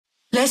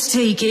Let's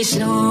take it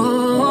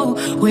slow.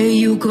 Where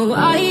you go,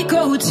 I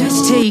go.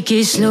 Just take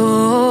it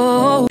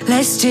slow.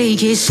 Let's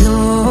take it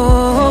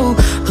slow.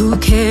 Who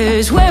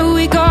cares where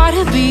we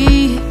gotta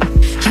be?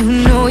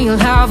 You know you'll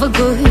have a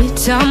good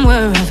time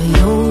wherever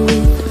you're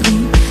with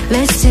me.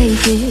 Let's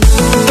take it.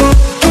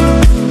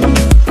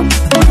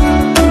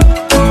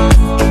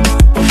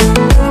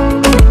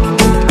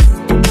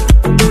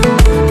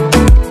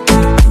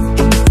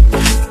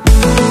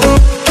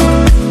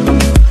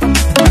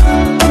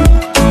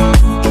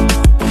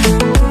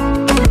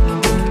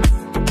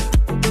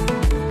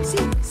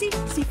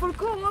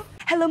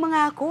 Hello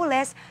mga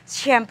kules!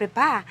 Siyempre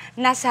pa,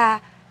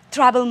 nasa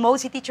travel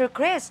mode si Teacher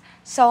Chris.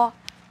 So,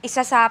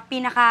 isa sa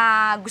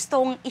pinaka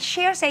gustong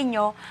i-share sa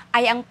inyo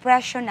ay ang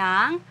presyo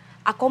ng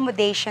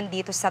accommodation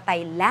dito sa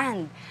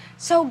Thailand.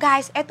 So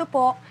guys, eto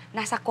po,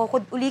 nasa Koh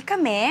Kood uli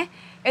kami.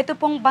 Ito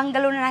pong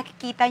bungalow na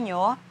nakikita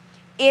nyo,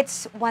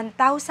 it's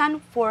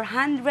 1,400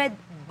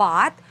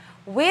 baht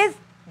with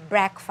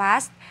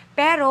breakfast.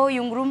 Pero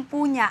yung room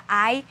po niya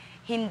ay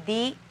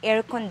hindi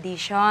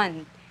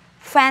air-conditioned.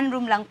 Fan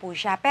room lang po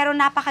siya. Pero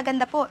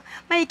napakaganda po.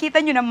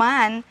 Makikita nyo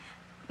naman,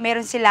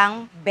 meron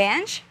silang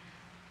bench.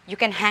 You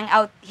can hang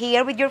out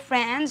here with your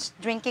friends,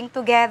 drinking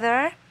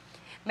together.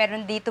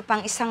 Meron dito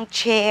pang isang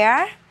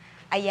chair.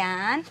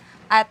 Ayan.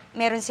 At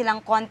meron silang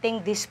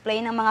konting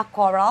display ng mga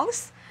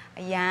corals.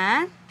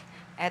 Ayan.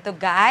 Eto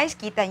guys,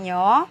 kita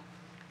nyo.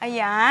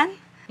 Ayan.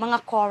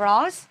 Mga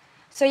corals.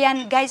 So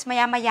yan guys,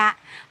 maya-maya,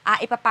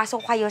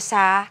 ipapasok kayo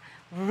sa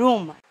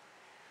room.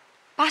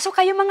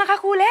 Pasok kayo mga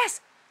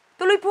kakules!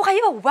 Tuloy po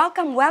kayo.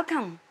 Welcome,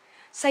 welcome.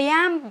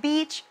 Siam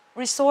Beach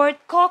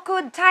Resort, Koh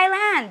Kood,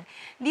 Thailand.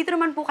 Dito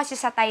naman po kasi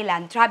sa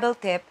Thailand, travel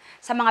tip,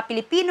 sa mga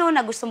Pilipino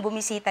na gustong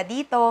bumisita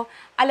dito,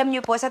 alam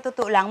nyo po, sa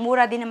totoo lang,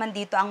 mura din naman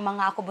dito ang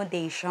mga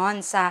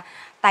accommodation sa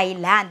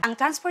Thailand. Ang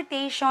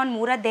transportation,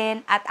 mura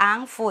din, at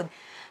ang food.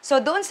 So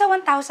doon sa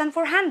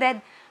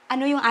 1,400,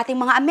 ano yung ating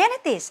mga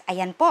amenities?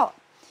 Ayan po.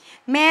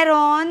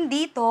 Meron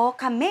dito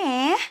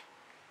kami,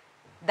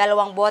 2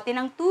 bote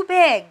ng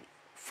tubig.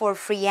 For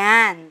free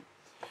yan.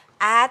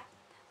 At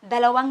 2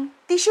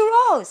 tissue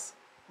rolls.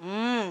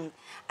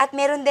 At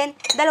meron din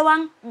 2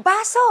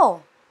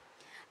 baso.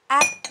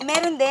 At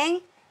meron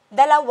din 2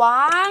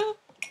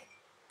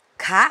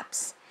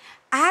 cups.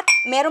 At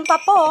meron pa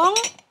pong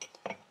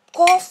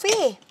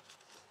coffee.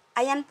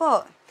 Ayan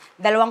po.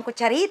 2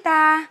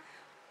 kutsarita,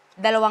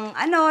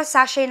 2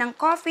 sachet ng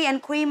coffee and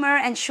creamer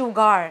and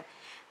sugar.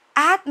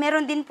 At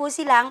meron din po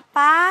silang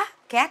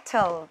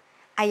kettle.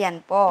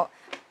 Ayan po.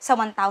 Sa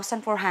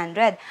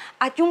 1,400.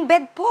 At yung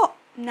bed po,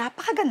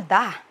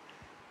 napakaganda.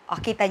 O,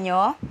 kita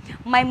nyo?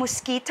 May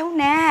mosquito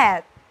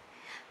net.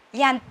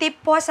 Yan,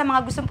 tip po sa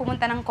mga gustong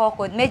pumunta ng Koh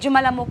Kood. Medyo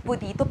malamok po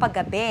dito pag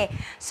gabi.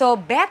 So,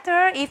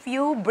 better if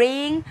you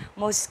bring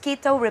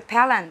mosquito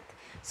repellent.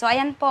 So,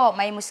 ayan po,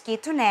 may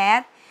mosquito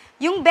net.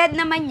 Yung bed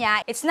naman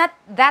niya, it's not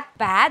that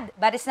bad,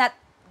 but it's not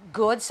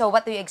good. So,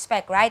 what do you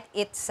expect, right?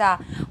 It's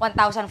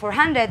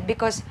 1,400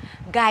 because,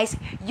 guys,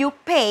 you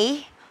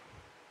pay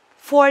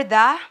for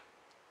the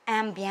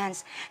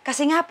ambience.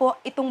 Kasi nga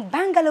po, itong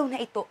bungalow na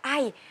ito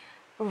ay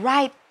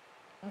right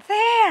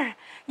there.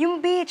 Yung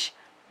beach,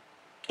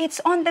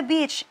 it's on the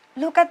beach.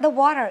 Look at the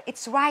water.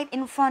 It's right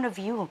in front of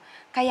you.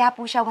 Kaya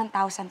po siya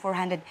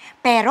 1,400.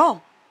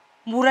 Pero,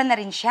 mura na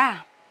rin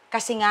siya.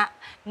 Kasi nga,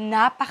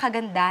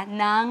 napakaganda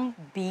ng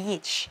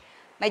beach.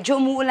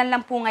 Medyo umuulan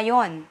lang po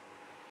ngayon.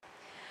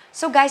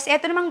 So guys,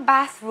 eto namang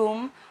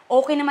bathroom,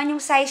 okay naman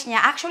yung size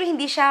niya. Actually,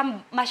 hindi siya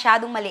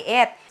masyadong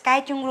maliit.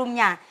 Kahit yung room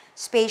niya,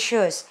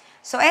 spacious.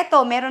 So,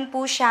 eto, meron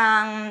po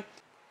siyang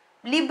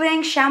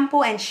libreng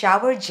shampoo and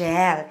shower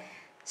gel.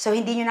 So,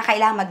 hindi nyo na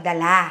kailangan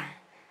magdala.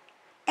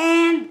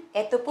 And,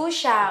 eto po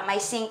siya.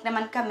 May sink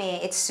naman kami.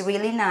 It's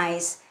really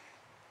nice.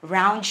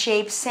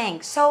 Round-shaped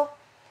sink. So,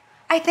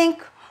 I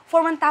think,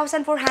 for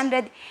 1,400,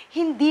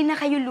 hindi na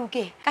kayo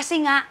lugi.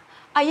 Kasi nga,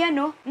 ayan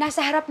o,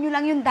 nasa harap nyo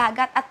lang yung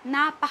dagat at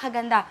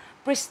napakaganda.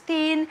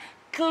 Pristine,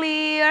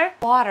 clear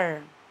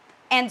water.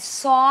 And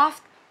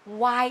soft,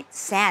 white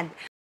sand.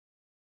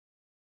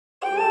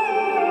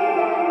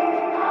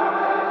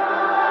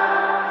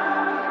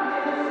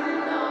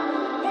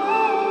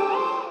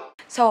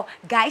 So,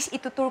 guys,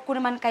 itutur ko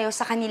naman kayo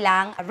sa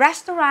kanilang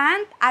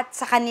restaurant at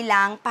sa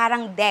kanilang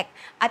parang deck.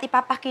 At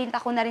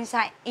ipapakita ko na rin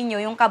sa inyo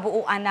yung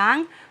kabuuan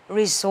ng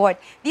resort.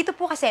 Dito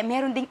po kasi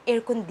meron ding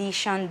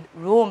air-conditioned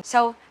room.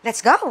 So, let's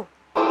go!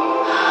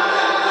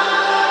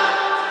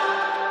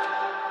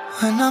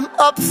 When I'm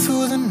up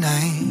through the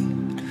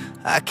night,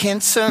 I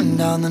can't turn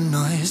down the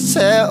noise,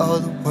 tear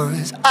all the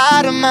worries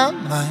out of my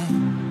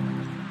mind.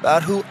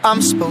 About who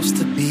I'm supposed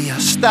to be,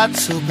 I start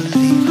to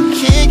believe I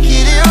can't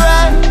get it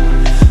right.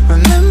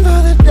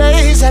 Remember the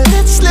days I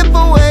let slip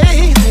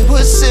away, they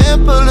were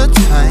simpler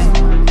times.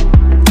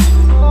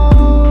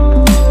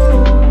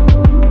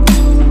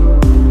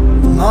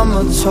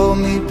 Mama told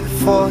me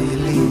before you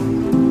leave,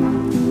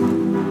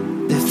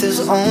 if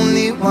there's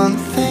only one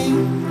thing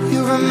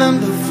you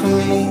remember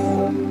from me,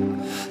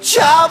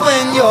 child,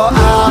 when you're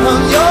out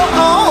on your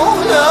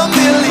own, a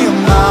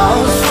million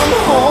miles from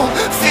home,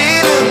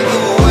 feeling the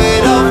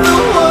weight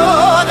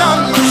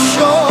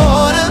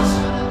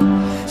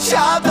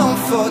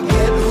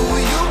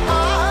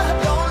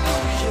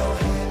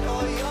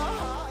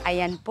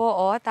Ayan po,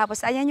 oh.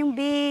 Tapos, ayan yung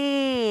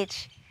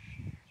beach.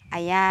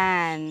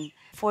 Ayan.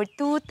 For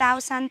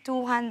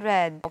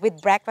 2,200. With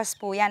breakfast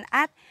po yan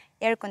at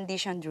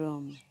air-conditioned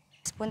room.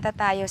 Punta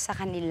tayo sa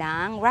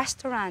kanilang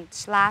restaurant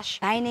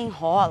 / dining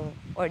hall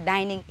or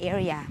dining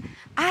area.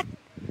 At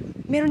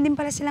meron din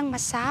pala silang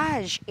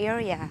massage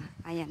area.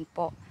 Ayan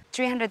po.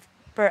 300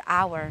 per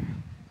hour.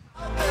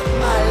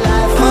 My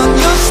life on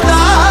your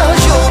stars,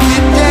 you'll be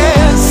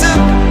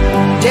dancing,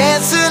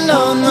 dancing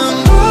on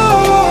the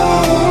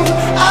moon.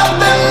 I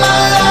bet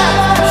my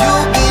life,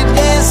 you'll be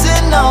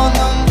dancing on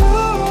the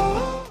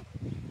moon.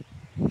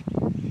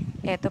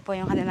 Ito po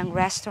yung kanilang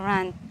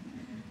restaurant.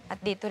 At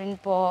dito rin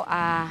po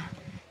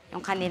yung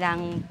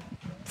kanilang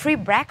free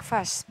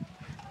breakfast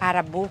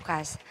para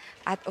bukas.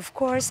 At of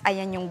course,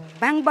 ayan yung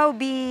Bangbaw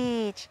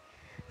Beach.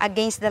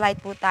 Against the light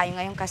po tayo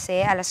ngayon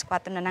kasi alas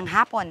 4 na ng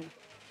hapon.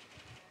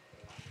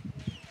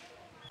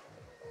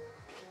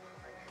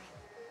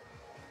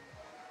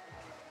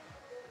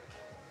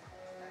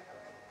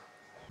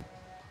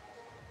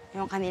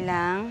 Yung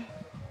kanilang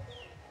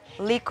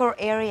liquor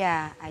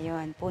area.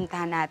 Ayun,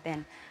 puntahan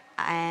natin.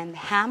 And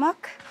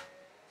hammock.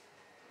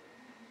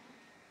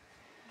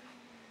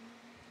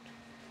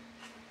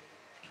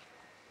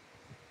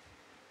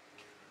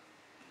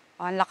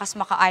 Oh, ang lakas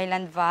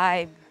maka-island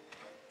vibe.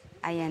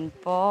 Ayan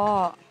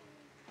po.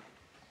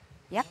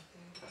 Yep.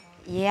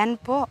 Yan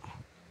po.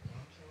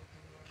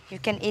 You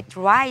can eat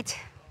right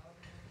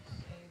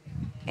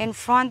in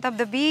front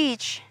of the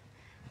beach.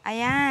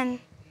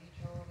 Ayan.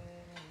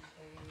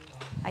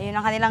 Ayun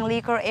ang kanilang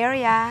liquor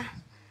area.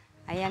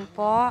 Ayan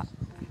po.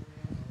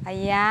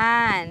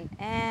 Ayan.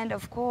 And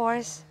of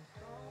course,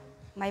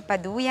 may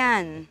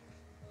paduyan.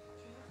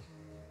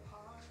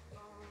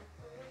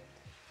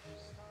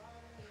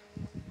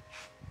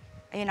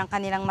 Ayun ang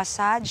kanilang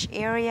massage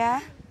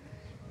area.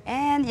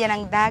 And yan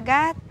ang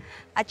dagat.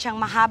 At siyang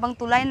mahabang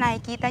tulay,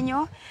 nakikita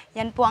nyo,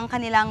 yan po ang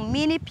kanilang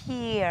mini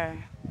pier.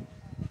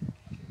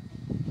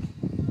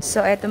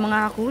 So, eto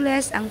mga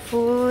kakules, ang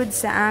food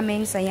sa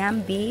aming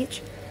Siam Beach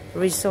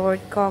Resort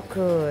Koh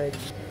Kood.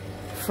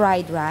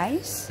 Fried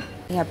rice.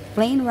 We have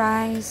plain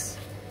rice,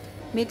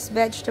 mixed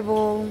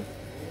vegetable,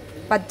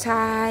 pad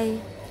thai.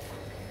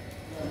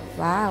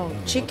 Wow,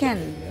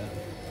 chicken.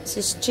 This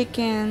is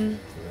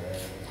chicken.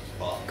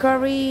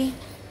 Curry,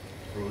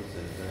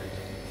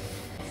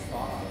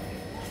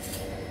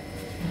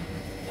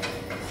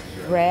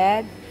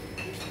 bread.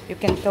 You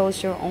can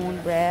toast your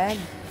own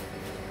bread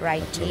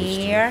right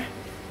here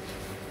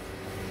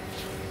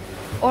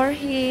or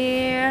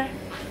here.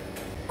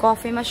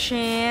 Coffee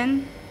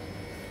machine,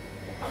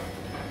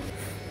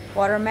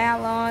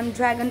 watermelon,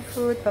 dragon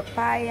fruit,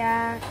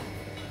 papaya,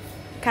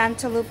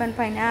 cantaloupe and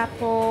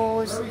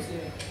pineapples,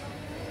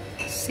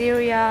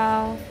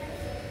 cereal,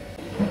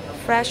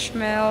 fresh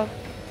milk,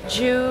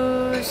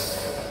 juice,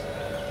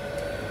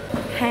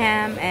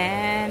 ham,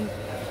 and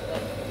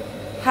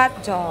hot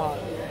dog,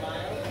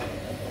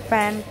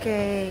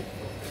 pancake.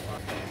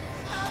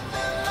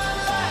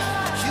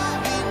 You'll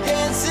be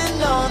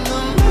dancing on the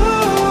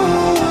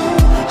moon.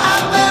 I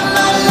bet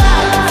my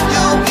life,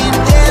 you'll be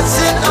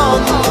dancing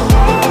on the moon.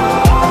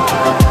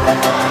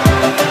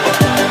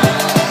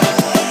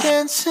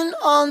 Dancing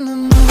on the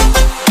moon.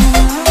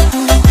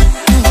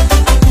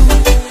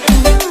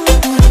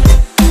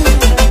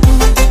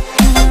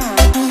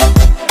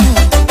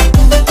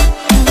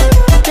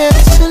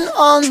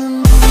 On the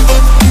moon.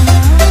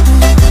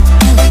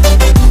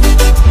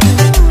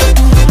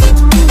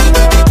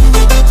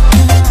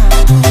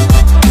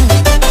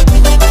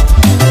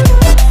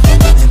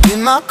 Maybe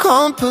my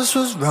compass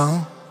was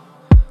wrong,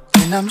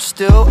 and I'm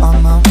still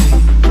on my way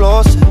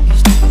closer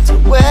to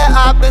where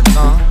I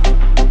belong.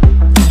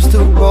 I'm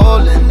still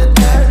rolling the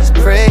dice,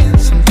 praying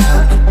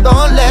sometimes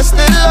don't last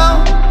it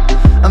long.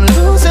 I'm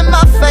losing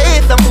my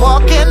faith, I'm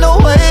walking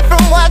away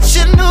from what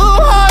you knew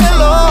all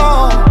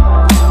along.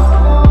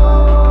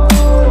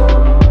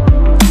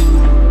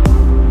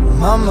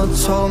 Mama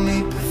told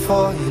me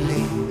before you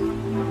leave,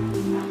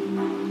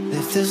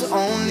 if there's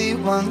only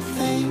one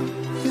thing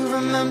you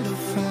remember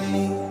from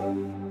me,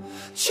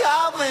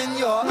 child, when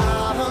you're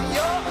out on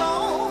your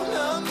own,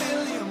 a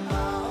million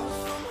miles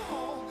from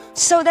home.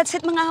 So that's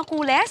it mga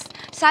kakules.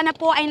 Sana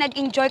po ay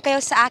nag-enjoy kayo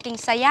sa aking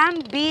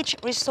Siam Beach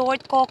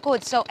Resort Koh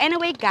Kood. So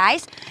anyway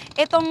guys,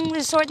 itong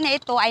resort na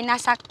ito ay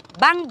nasa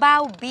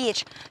Bangbaw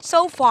Beach.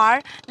 So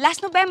far,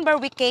 last November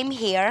we came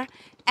here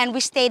and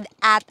we stayed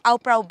at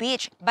Auprao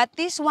Beach. But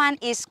this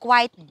one is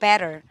quite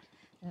better.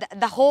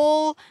 The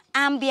whole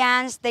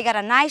ambience, they got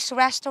a nice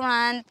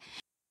restaurant,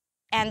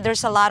 and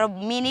there's a lot of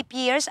mini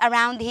piers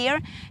around here,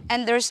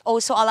 and there's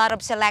also a lot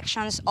of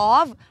selections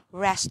of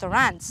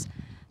restaurants.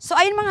 So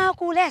ayun mga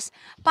kakules,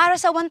 para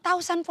sa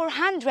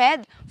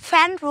 1,400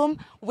 fan room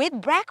with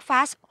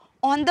breakfast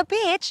on the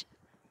beach,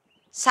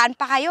 saan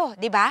pa kayo,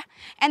 di ba?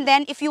 And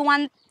then if you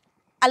want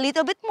a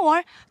little bit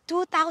more,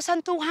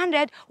 2,200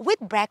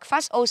 with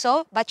breakfast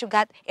also, but you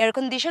got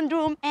air-conditioned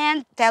room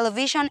and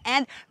television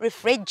and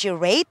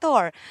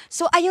refrigerator.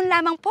 So ayun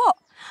lamang po.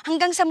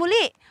 Hanggang sa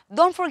muli,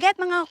 don't forget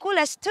mga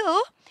kakules to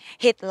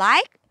hit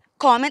like,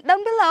 comment down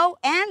below,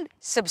 and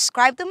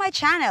subscribe to my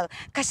channel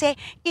kasi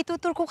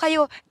itutur ko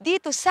kayo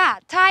dito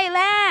sa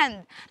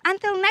Thailand.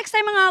 Until next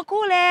time mga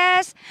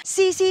kules,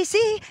 C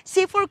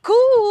for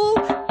cool!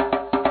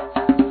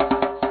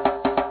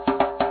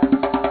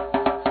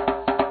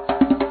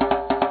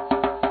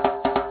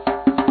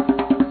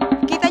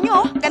 Kita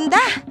nyo,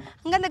 ganda!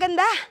 Ang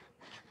ganda-ganda!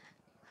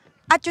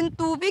 At yung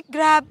tubig,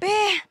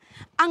 grabe!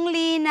 Ang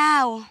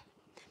linaw!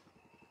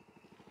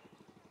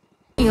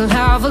 You'll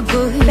have a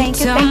good Thank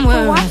you time for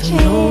wherever watching.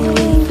 you're.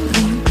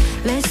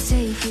 Let's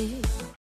take it.